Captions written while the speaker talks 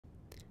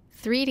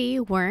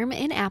3D Worm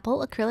in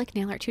Apple Acrylic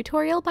Nail Art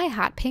Tutorial by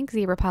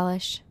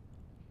Hotpinkzebrapolish.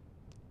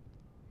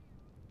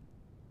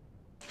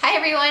 Hi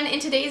everyone, in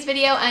today's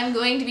video I'm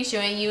going to be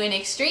showing you an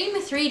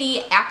extreme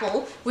 3D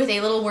apple with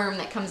a little worm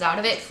that comes out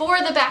of it for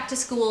the back to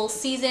school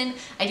season.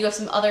 I do have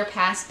some other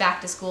past back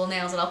to school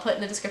nails that I'll put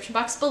in the description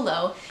box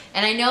below,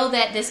 and I know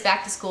that this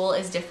back to school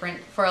is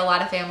different for a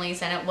lot of families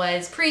than it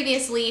was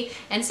previously,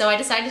 and so I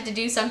decided to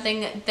do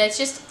something that's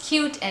just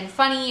cute and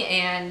funny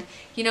and,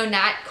 you know,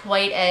 not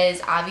quite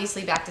as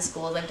obviously back to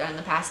school as I've done in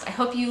the past. I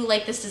hope you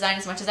like this design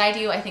as much as I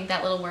do. I think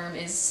that little worm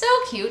is so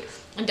cute.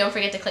 And don't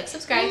forget to click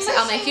subscribe to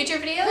all my future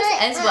videos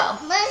as well.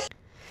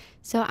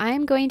 So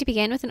I'm going to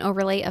begin with an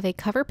overlay of a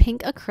cover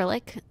pink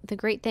acrylic. The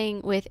great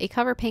thing with a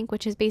cover pink,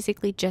 which is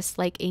basically just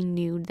like a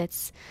nude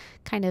that's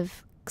kind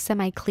of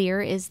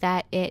semi-clear, is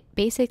that it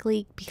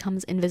basically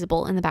becomes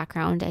invisible in the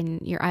background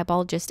and your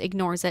eyeball just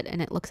ignores it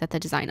and it looks at the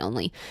design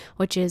only,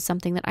 which is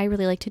something that I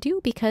really like to do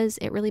because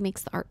it really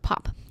makes the art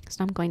pop.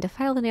 So I'm going to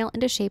file the nail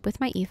into shape with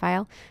my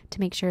e-file to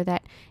make sure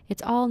that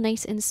it's all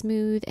nice and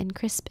smooth and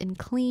crisp and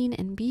clean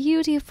and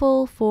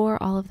beautiful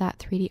for all of that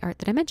 3D art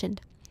that I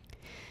mentioned.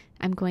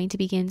 I'm going to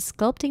begin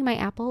sculpting my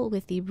apple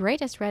with the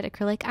brightest red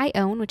acrylic I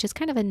own, which is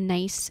kind of a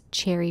nice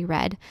cherry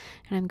red.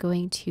 And I'm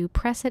going to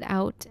press it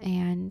out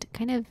and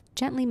kind of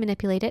gently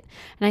manipulate it.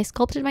 And I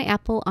sculpted my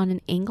apple on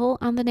an angle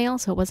on the nail,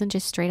 so it wasn't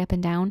just straight up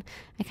and down.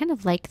 I kind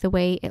of like the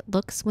way it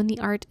looks when the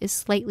art is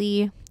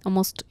slightly,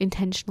 almost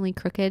intentionally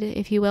crooked,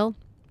 if you will.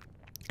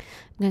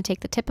 I'm going to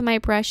take the tip of my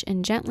brush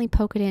and gently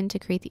poke it in to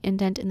create the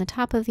indent in the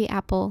top of the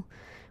apple,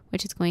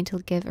 which is going to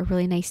give a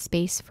really nice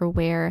space for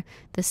where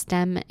the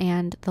stem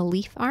and the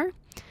leaf are.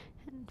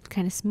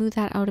 Kind of smooth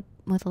that out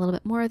with a little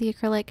bit more of the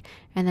acrylic,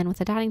 and then with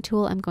the dotting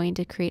tool I'm going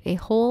to create a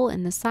hole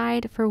in the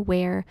side for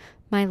where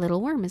my little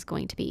worm is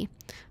going to be.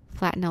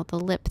 Flatten out the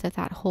lip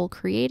that hole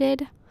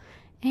created,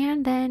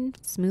 and then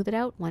smooth it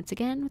out once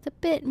again with a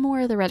bit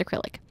more of the red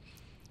acrylic.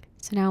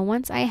 So now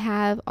once I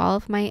have all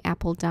of my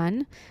apple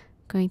done,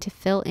 I'm going to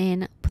fill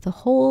in the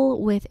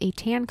hole with a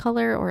tan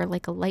color or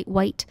like a light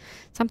white,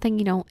 something,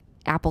 you know,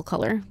 apple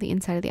color, the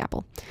inside of the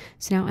apple.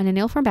 So now on a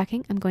nail form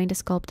backing, I'm going to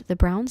sculpt the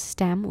brown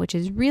stem, which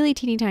is really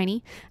teeny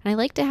tiny. And I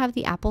like to have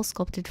the apple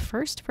sculpted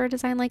first for a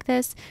design like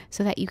this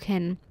so that you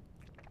can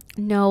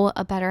know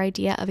a better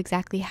idea of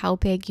exactly how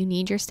big you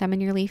need your stem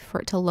and your leaf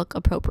for it to look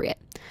appropriate.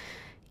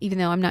 Even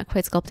though I'm not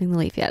quite sculpting the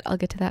leaf yet, I'll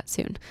get to that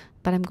soon.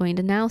 But I'm going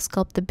to now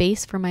sculpt the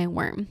base for my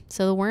worm.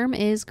 So the worm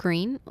is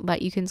green,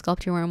 but you can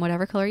sculpt your worm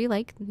whatever color you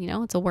like. You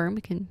know, it's a worm.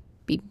 It can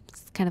be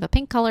kind of a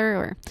pink color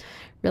or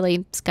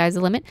really sky's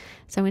the limit.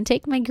 So I'm going to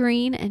take my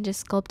green and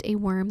just sculpt a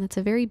worm that's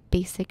a very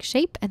basic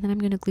shape, and then I'm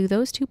going to glue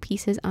those two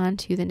pieces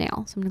onto the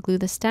nail. So I'm going to glue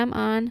the stem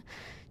on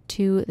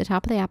to the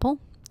top of the apple,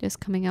 just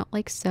coming out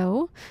like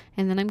so,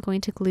 and then I'm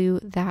going to glue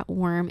that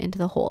worm into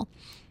the hole.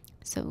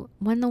 So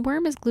when the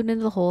worm is glued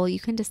into the hole, you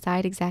can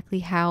decide exactly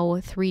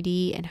how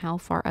 3D and how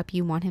far up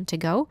you want him to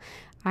go.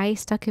 I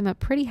stuck him up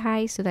pretty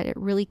high so that it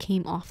really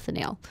came off the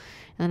nail.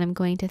 And then I'm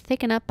going to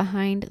thicken up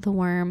behind the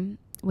worm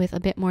with a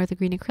bit more of the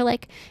green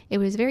acrylic. It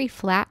was very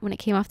flat when it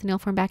came off the nail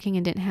form backing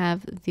and didn't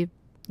have the,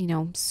 you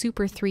know,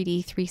 super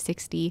 3D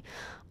 360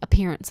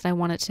 appearance that I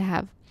wanted to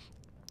have.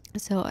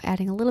 So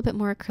adding a little bit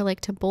more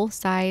acrylic to both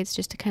sides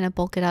just to kind of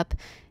bulk it up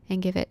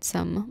and give it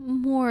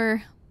some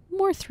more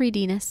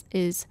 3D-ness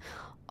is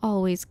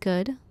always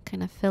good.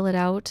 Kind of fill it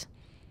out,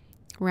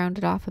 round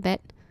it off a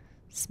bit,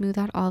 smooth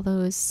out all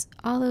those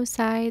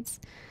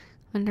sides.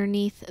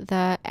 Underneath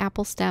the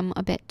apple stem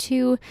a bit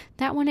too.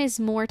 That one is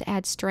more to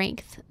add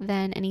strength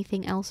than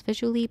anything else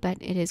visually, but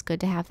it is good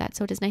to have that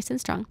so it is nice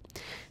and strong.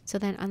 So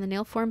then on the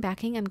nail form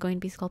backing, I'm going to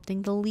be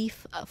sculpting the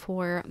leaf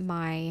for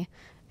my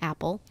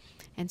apple.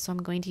 And so I'm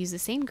going to use the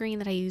same green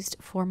that I used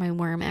for my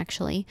worm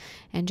actually,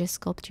 and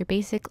just sculpt your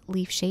basic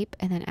leaf shape.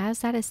 And then as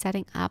that is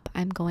setting up,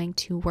 I'm going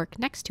to work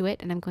next to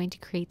it and I'm going to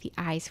create the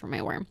eyes for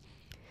my worm.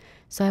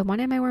 So I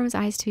wanted my worm's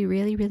eyes to be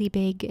really, really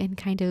big and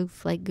kind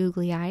of like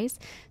googly eyes.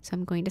 So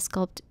I'm going to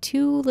sculpt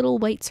two little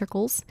white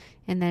circles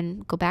and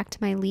then go back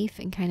to my leaf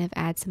and kind of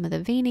add some of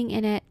the veining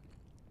in it,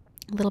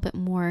 a little bit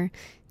more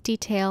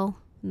detail,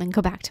 and then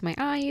go back to my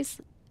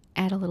eyes,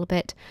 add a little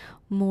bit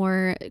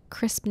more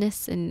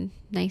crispness and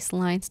nice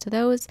lines to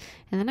those.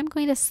 And then I'm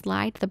going to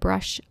slide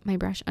my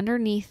brush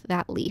underneath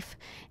that leaf.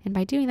 And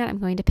by doing that, I'm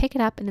going to pick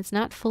it up, and it's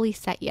not fully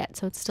set yet,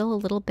 so it's still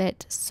a little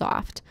bit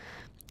soft.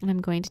 And I'm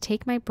going to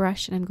take my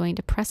brush and I'm going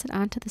to press it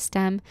onto the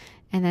stem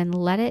and then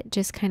let it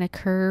just kind of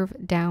curve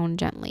down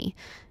gently.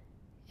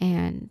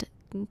 And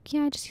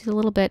yeah, just use a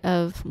little bit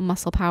of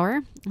muscle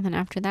power. And then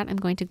after that, I'm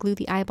going to glue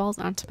the eyeballs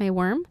onto my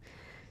worm.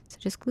 So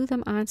just glue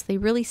them on so they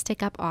really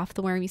stick up off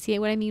the worm. You see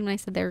what I mean when I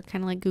said they're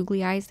kind of like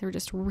googly eyes? They're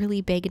just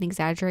really big and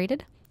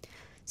exaggerated.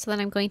 So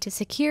then I'm going to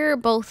secure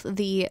both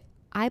the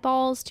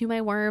eyeballs to my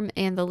worm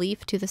and the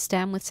leaf to the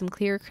stem with some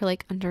clear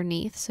acrylic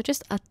underneath. So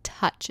just a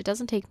touch. It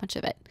doesn't take much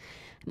of it.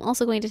 I'm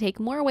also going to take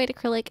more white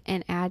acrylic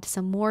and add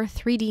some more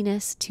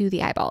 3D-ness to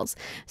the eyeballs.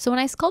 So when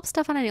I sculpt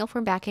stuff on a nail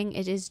form backing,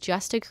 it is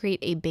just to create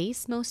a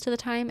base most of the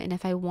time. And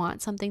if I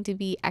want something to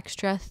be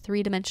extra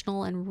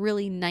three-dimensional and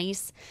really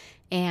nice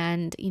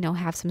and, you know,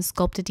 have some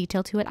sculpted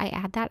detail to it, I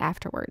add that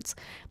afterwards.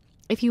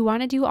 If you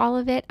want to do all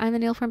of it on the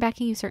nail form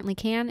backing, you certainly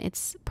can.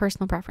 It's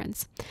personal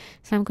preference.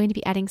 So I'm going to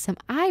be adding some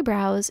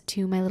eyebrows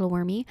to my little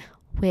wormy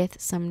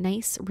with some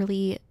nice,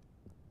 really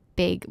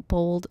big,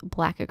 bold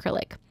black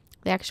acrylic.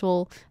 The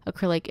actual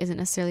acrylic isn't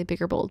necessarily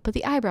big or bold, but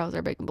the eyebrows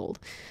are big and bold.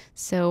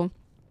 So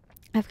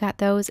I've got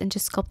those and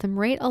just sculpt them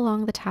right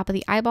along the top of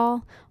the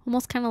eyeball,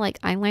 almost kind of like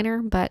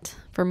eyeliner, but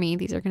for me,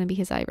 these are going to be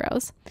his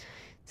eyebrows.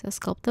 So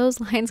sculpt those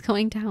lines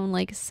going down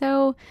like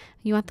so.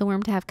 You want the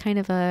worm to have kind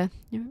of a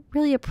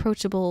really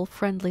approachable,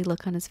 friendly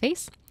look on his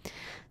face.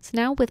 So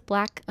now with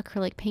black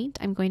acrylic paint,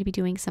 I'm going to be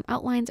doing some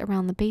outlines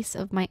around the base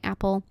of my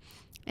apple.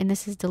 And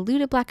this is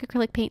diluted black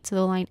acrylic paint, so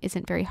the line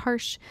isn't very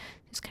harsh.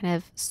 Just kind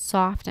of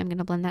soft. I'm going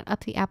to blend that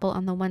up the apple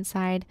on the one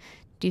side,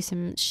 do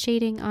some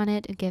shading on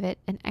it and give it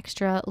an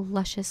extra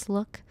luscious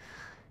look.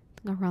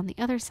 Go around the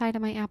other side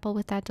of my apple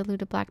with that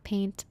diluted black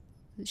paint.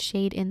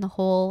 Shade in the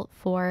hole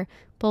for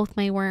both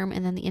my worm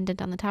and then the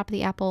indent on the top of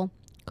the apple.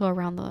 Go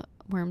around the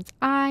worm's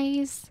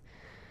eyes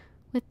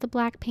with the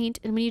black paint.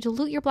 And when you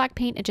dilute your black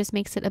paint, it just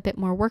makes it a bit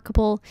more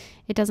workable.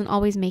 It doesn't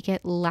always make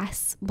it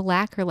less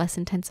black or less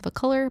intense of a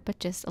color, but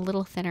just a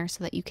little thinner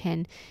so that you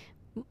can,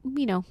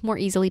 you know, more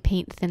easily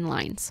paint thin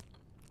lines.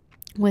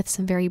 With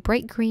some very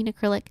bright green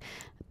acrylic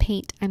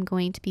paint, I'm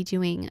going to be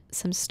doing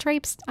some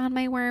stripes on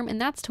my worm,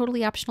 and that's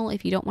totally optional.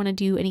 If you don't want to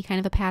do any kind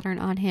of a pattern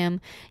on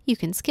him, you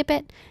can skip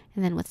it.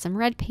 And then with some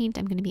red paint,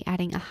 I'm going to be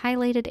adding a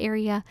highlighted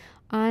area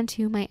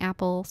onto my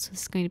apple. So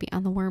this is going to be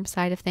on the worm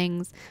side of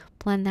things.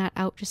 Blend that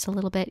out just a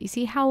little bit. You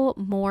see how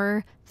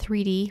more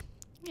 3D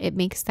it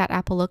makes that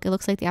apple look? It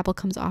looks like the apple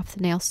comes off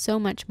the nail so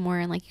much more,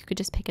 and like you could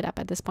just pick it up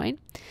at this point.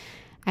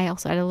 I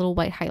also added a little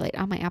white highlight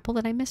on my apple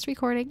that I missed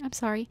recording. I'm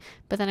sorry.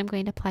 But then I'm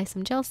going to apply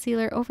some gel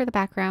sealer over the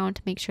background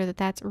to make sure that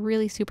that's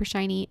really super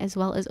shiny, as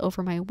well as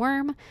over my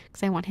worm,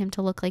 because I want him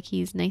to look like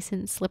he's nice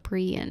and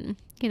slippery and,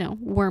 you know,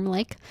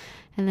 worm-like.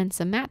 And then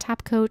some matte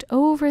top coat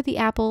over the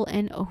apple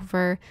and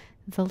over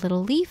the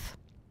little leaf.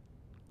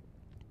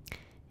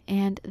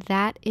 And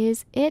that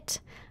is it.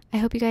 I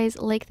hope you guys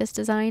like this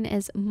design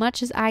as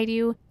much as I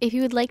do. If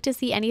you would like to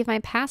see any of my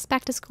past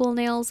back to school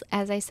nails,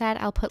 as I said,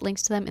 I'll put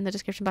links to them in the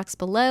description box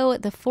below.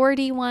 The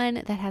 4D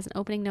one that has an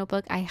opening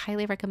notebook, I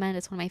highly recommend.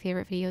 It's one of my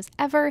favorite videos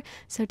ever.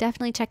 So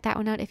definitely check that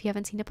one out if you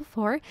haven't seen it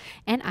before.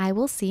 And I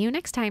will see you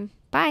next time.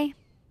 Bye.